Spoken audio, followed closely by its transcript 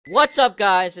What's up,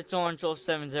 guys? It's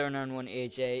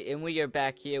Orange7091AJ, and we are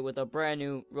back here with a brand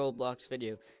new Roblox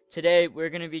video. Today,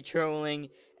 we're gonna be trolling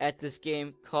at this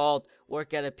game called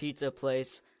Work at a Pizza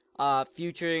Place,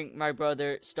 featuring my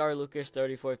brother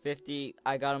Starlucas3450.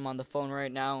 I got him on the phone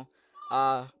right now.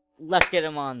 Let's get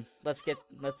him on. Let's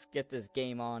get this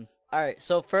game on. All right.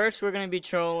 So first, we're gonna be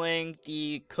trolling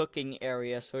the cooking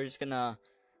area. So we're just gonna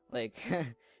like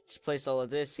just place all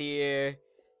of this here,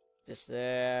 just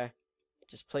there.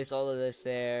 Just place all of this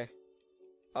there.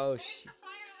 Oh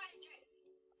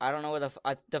I don't know where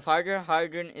the fire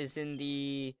hydrant is in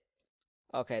the.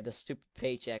 Okay, the stupid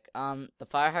paycheck. The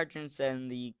fire hydrant's in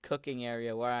the cooking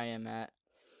area where I am at.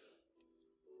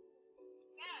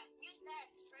 Yeah, use that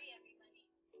and spray everybody.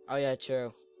 Oh yeah,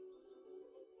 true.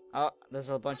 Oh, there's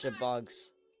a bunch of bugs.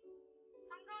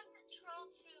 I'm going to troll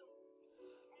too,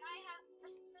 and I have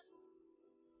just.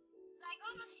 Can I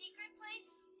go to the secret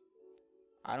place?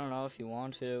 I don't know if you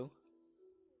want to.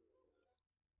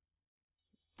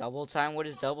 Double time? What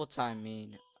does double time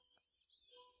mean?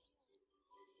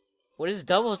 What does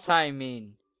double time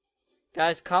mean?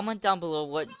 Guys, comment down below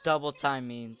what double time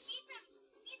means.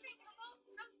 Ethan, come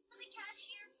to the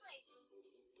cashier place.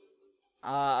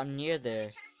 I'm near there.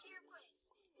 The cashier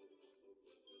place.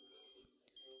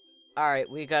 Alright,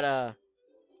 we gotta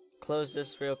close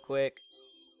this real quick.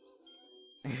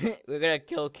 We're gonna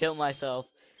kill myself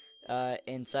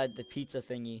inside the pizza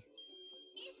thingy.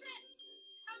 Ethan,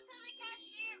 come to the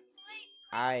cashier place.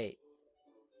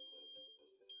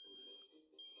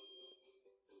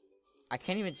 I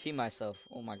can't even see myself.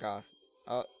 Oh my god.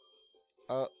 Oh.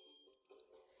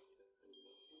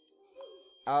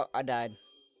 Oh, I died.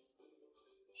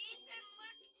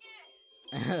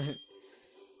 Ethan, look.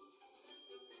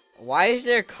 Why is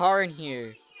there a car in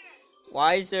here?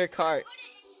 Why is there a car?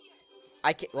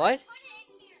 I can't. What?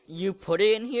 You put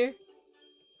it in here?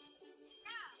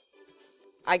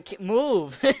 I can't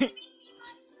move.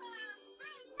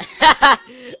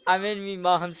 I'm in me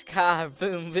mom's car.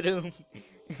 Boom, boom.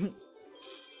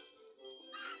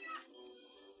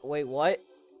 Wait, what?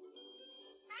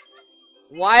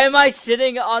 Why am I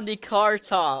sitting on the car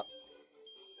top?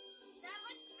 That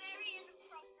looks very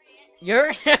inappropriate.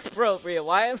 You're inappropriate.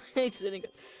 Why am I sitting?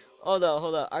 Hold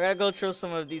on. I gotta go troll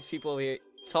some of these people over here.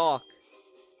 Talk.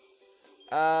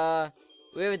 We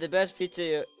have the best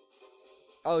pizza.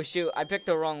 Oh shoot, I picked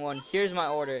the wrong one. Here's my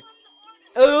order.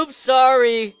 Oops,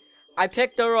 sorry. I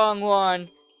picked the wrong one.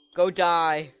 Go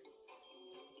die.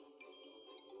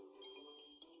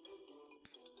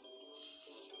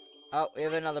 Oh, we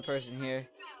have another person here.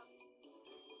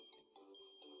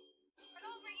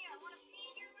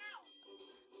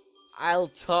 I'll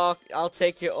talk. I'll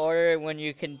take your order when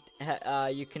you can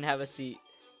have a seat.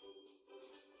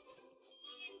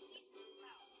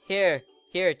 Here,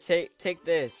 take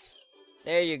this.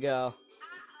 There you go.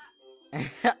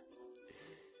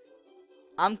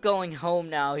 I'm going home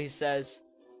now, he says.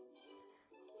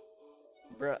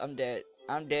 Bro, I'm dead.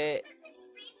 Let's play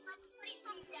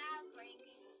some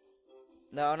Jailbreak.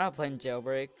 No, I'm not playing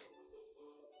Jailbreak.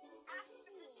 After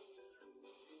this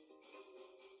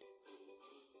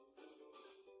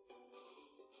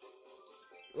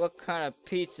What kind of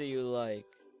pizza you like?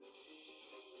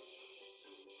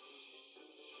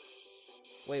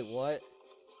 Wait, what?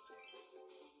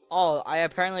 Oh, I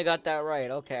apparently got that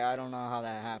right. Okay, I don't know how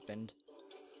that happened.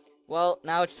 Well,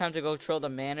 now it's time to go troll the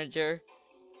manager.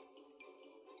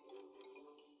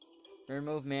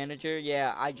 Remove manager?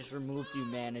 Yeah, I just removed you,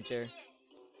 manager.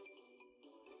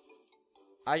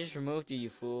 I just removed you, you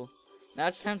fool. Now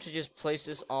it's time to just place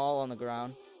this all on the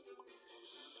ground.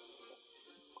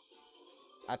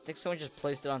 I think someone just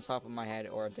placed it on top of my head,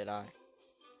 or did I?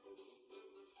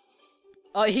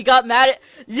 Oh, he got mad at—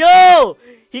 Yo!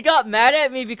 He got mad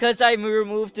at me because I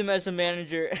removed him as a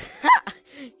manager.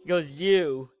 He goes,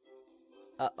 you.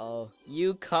 Uh-oh.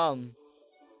 You come.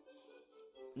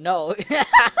 No.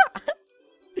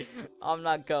 I'm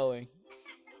not going.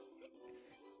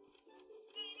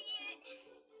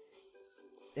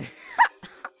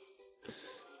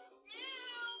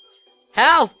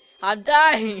 Help! I'm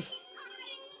dying!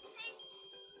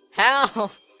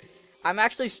 Help! I'm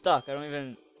actually stuck. I don't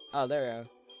even— Oh, there we go.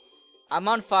 I'm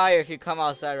on fire if you come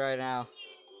outside right now.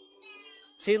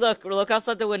 See, look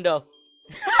outside the window.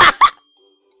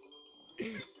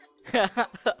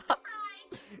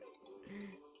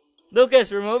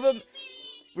 Lucas, remove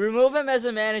him as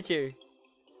a manager.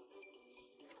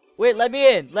 Wait, let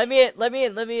me in.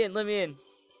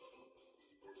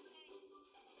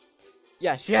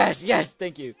 Yes,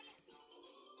 thank you.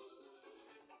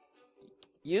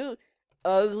 You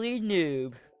ugly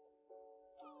noob.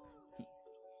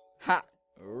 Ha!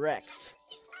 Wrecked.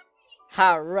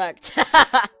 Ha, wrecked.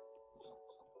 Hi,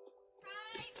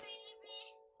 baby.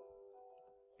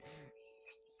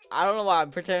 I don't know why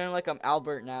I'm pretending like I'm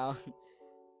Albert now.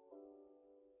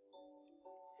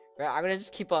 Right, I'm gonna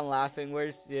just keep on laughing.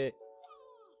 Where's the...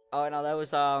 Oh, no, that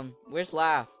was, where's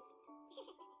Laugh?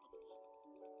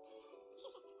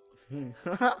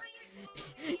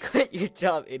 Quit your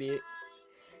job, idiot.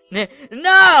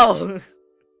 No!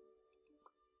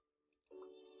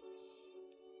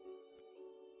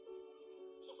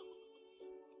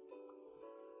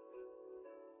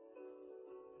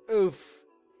 Oof.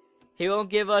 He won't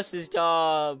give us his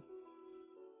job.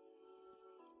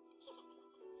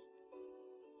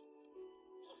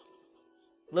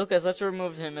 Lucas, let's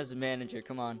remove him as a manager.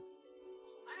 Come on.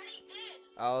 I already did.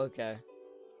 Oh, okay.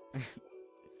 But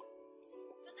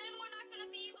then we're not gonna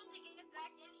be able to get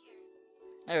back in here.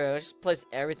 Anyway, let's just place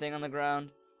everything on the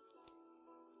ground.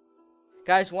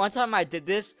 Guys, one time I did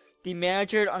this, the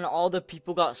manager and all the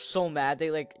people got so mad they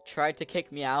like tried to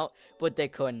kick me out, but they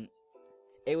couldn't.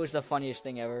 It was the funniest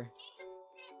thing ever.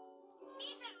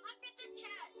 Ethan, look at the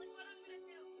chat. Look what I'm gonna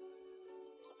do.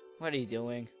 What are you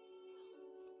doing?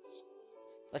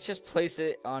 Let's just place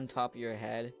it on top of your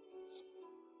head.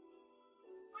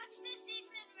 Watch this,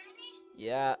 Ethan. Ready?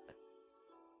 Yeah.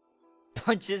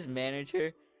 Punch his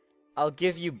manager. I'll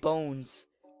give you bones.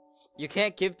 You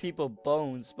can't give people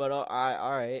bones, but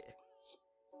alright.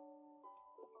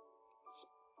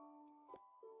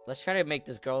 Let's try to make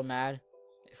this girl mad,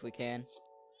 if we can.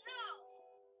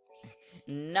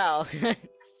 No. No. Stop. I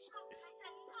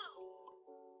said no.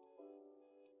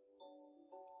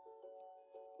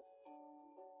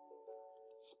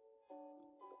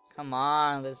 Come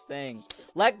on, this thing.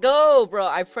 Let go, bro.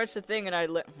 I pressed the thing and I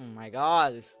let... Oh my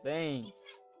god, this thing. Ethan,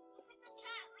 look at the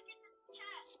chat. Look at the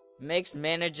chat. Makes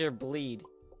manager bleed.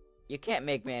 You can't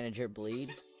make manager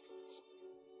bleed.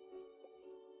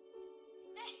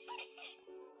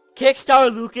 Kick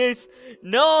Starlucas.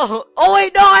 No. Oh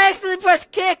wait, no, I accidentally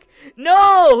pressed kick.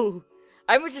 No.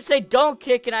 I meant to say don't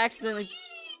kick and I accidentally...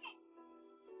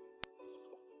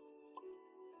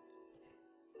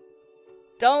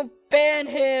 Don't ban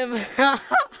him.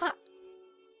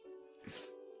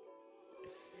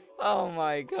 Oh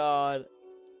my god.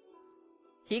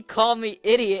 He called me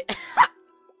idiot. I'll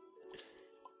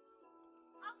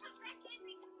come back in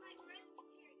because my friend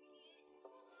is here, idiot.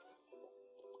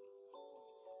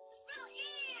 Spell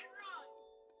idiot wrong.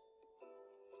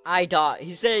 I dot.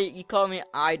 He said he called me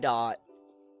I dot.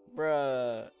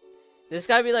 Bruh. This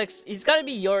gotta be like, he's gotta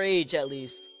be your age at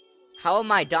least. How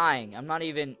am I dying? I'm not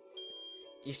even...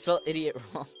 You spelled idiot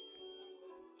wrong.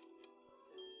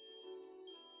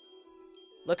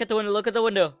 Look at the window, look at the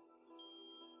window.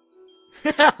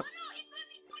 Oh no, it put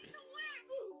me back to work.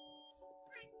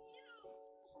 Frick you.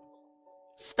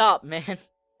 Stop, man.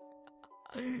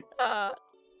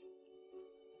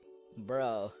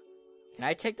 Bro. Can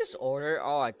I take this order?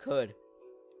 Oh, I could.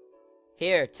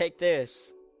 Here, take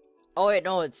this. Oh, wait,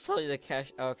 no, it's telling you the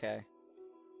cash. Okay.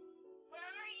 Where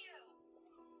are you?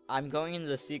 I'm going into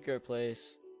the secret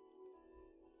place.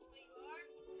 Where you are?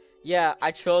 Yeah,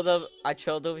 I trolled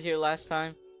over here last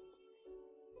time.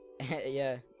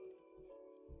 Yeah.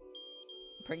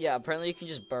 Yeah, apparently you can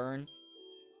just burn.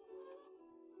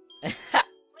 Wait for me,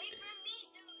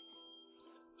 dude.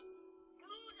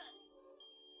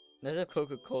 There's a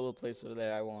Coca-Cola place over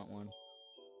there. I want one.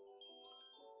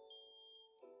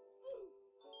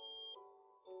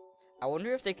 I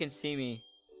wonder if they can see me.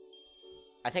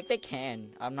 I think they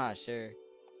can. I'm not sure.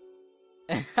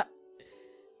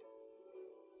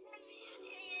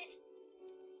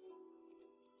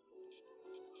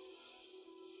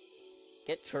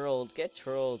 Get trolled. Get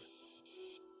trolled.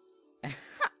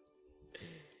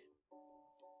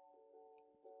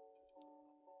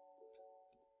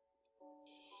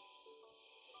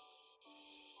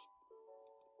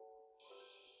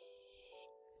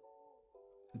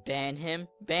 Ban him?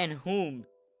 Ban whom?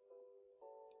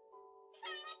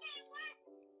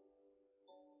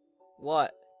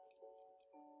 What?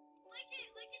 Look at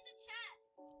the chat.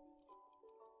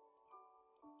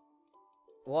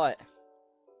 What?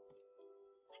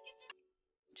 Look at the...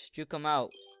 Just juke him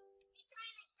out. He's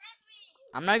trying to get me.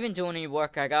 I'm not even doing any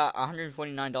work. I got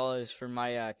 $149 for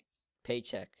my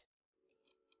paycheck.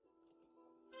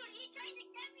 Dude, he tried to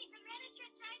get me. The manager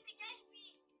tried to get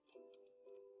me.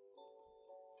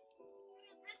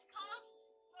 Dude, this calls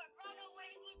for runaway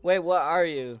Lucas. Wait, what are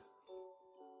you?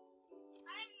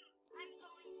 I'm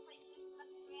going places that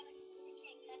the manager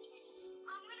can't catch me.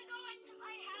 I'm gonna go into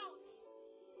my house.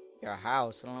 Your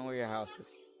house? I don't know where your house is.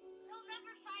 He'll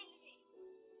never find me.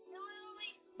 He'll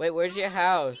literally... Wait, where's your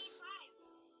house?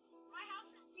 My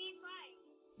house is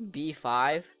B5. B5?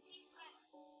 B5.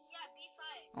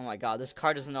 Oh my god, this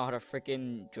car doesn't know how to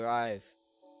freaking drive.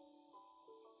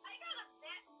 I got a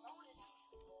bad bonus.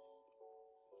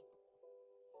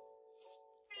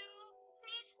 Stupid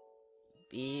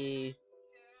B.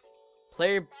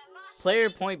 manager. Player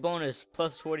point bonus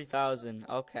plus 40,000.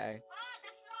 Okay.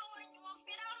 That's not what it was.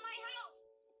 Get out of my house.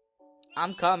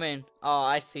 I'm coming. Oh,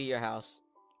 I see your house.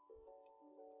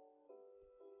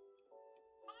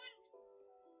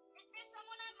 Is there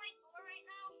someone at my door right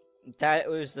now? That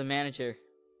was the manager.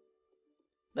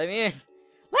 Let me in.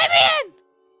 Let me in!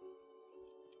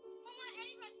 Don't let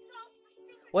anyone cross the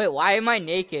stupid. Wait, why am I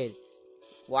naked?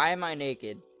 Why am I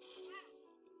naked? Get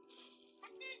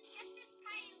this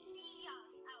Tylea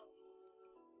out.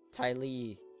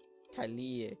 Tylee. Get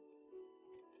him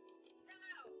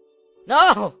out.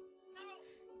 No!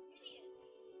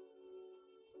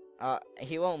 No, idiot.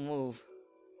 He won't move.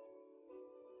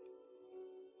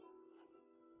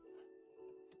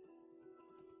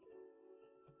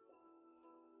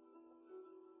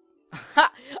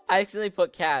 I accidentally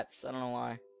put caps. I don't know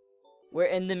why. We're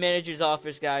in the manager's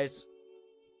office, guys.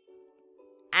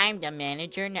 I'm the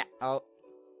manager now. Oh.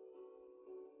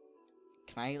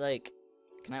 Can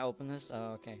I open this?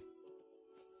 Oh, okay.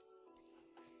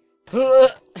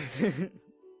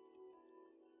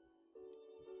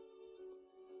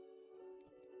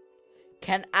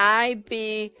 Can I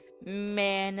be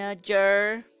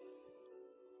manager?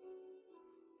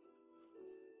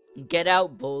 Get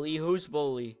out, bully. Who's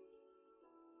bully?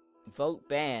 Vote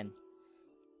ban.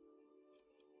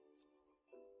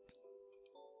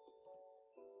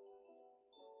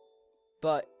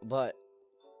 But,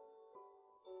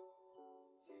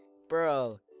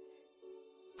 bro,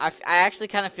 I actually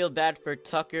kind of feel bad for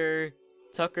Tucker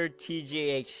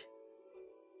TGH.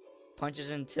 Punches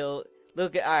until,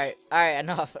 look at, alright,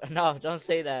 enough, don't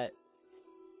say that.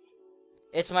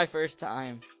 It's my first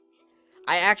time.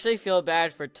 I actually feel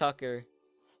bad for Tucker.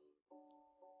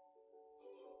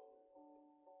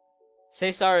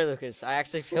 Say sorry, Lucas. I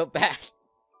actually feel bad.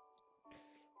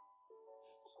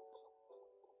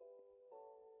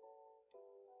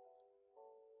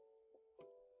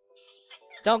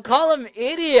 Don't call him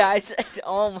idiot. I said,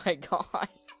 oh my god.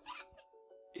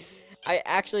 I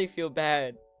actually feel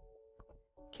bad.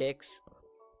 Kicks.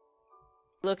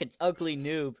 Look, it's ugly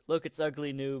noob. Look, it's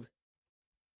ugly noob.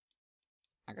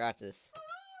 I got this.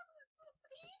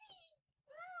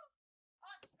 Oh,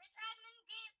 it's this admin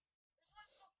game. This one's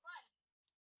so fun.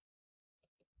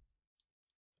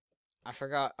 I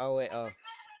forgot. Oh wait. Oh. I forget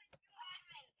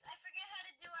how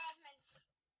to do admins.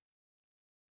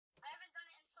 I haven't done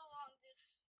it in so long, dude.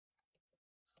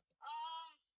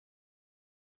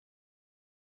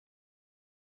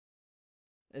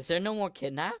 Is there no more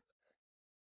kidnap?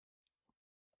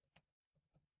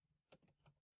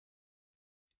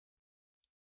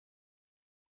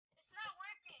 It's not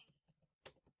working.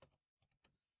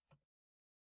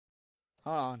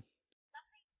 Hold on.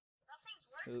 Nothing's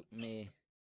working. Oop me.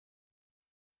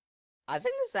 I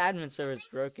think this admin server is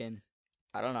broken.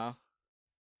 I don't know.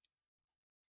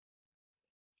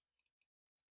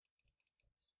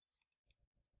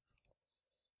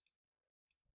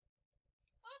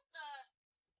 What the?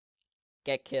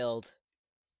 Get killed.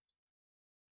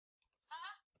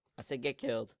 Huh? I said get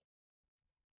killed.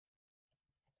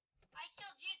 I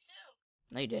killed you too.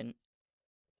 No, you didn't.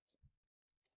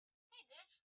 I did.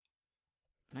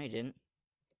 No, you didn't.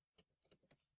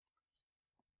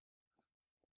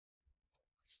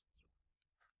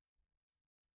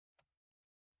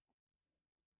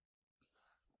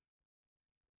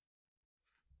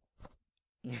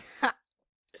 Does the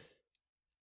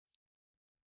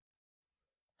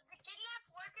kidnap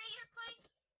work at your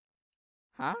place?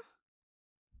 Huh?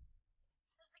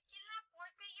 Does the kidnap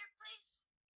work at your place?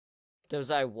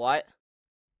 Does I what?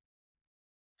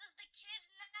 Does the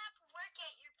kidnap work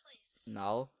at your place?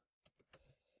 No.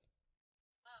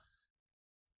 Ugh.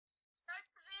 Start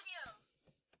the video.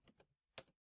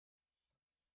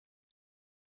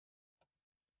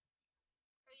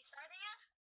 Are you starting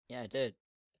it? Yeah, I did.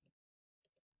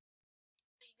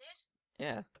 You did?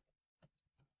 Yeah.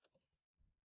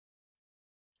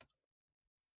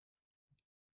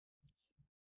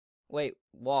 Wait,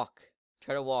 walk.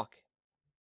 Try to walk.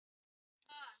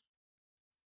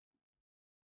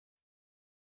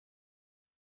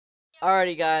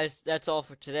 Alrighty guys, that's all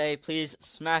for today. Please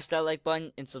smash that like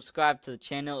button and subscribe to the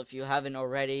channel if you haven't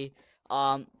already.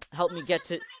 Help me get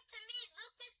to...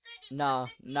 No,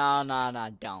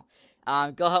 don't.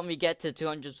 Go help me get to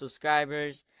 200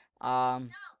 subscribers.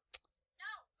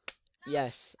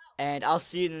 Yes, and I'll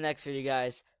see you in the next video,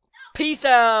 guys. Peace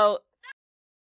out!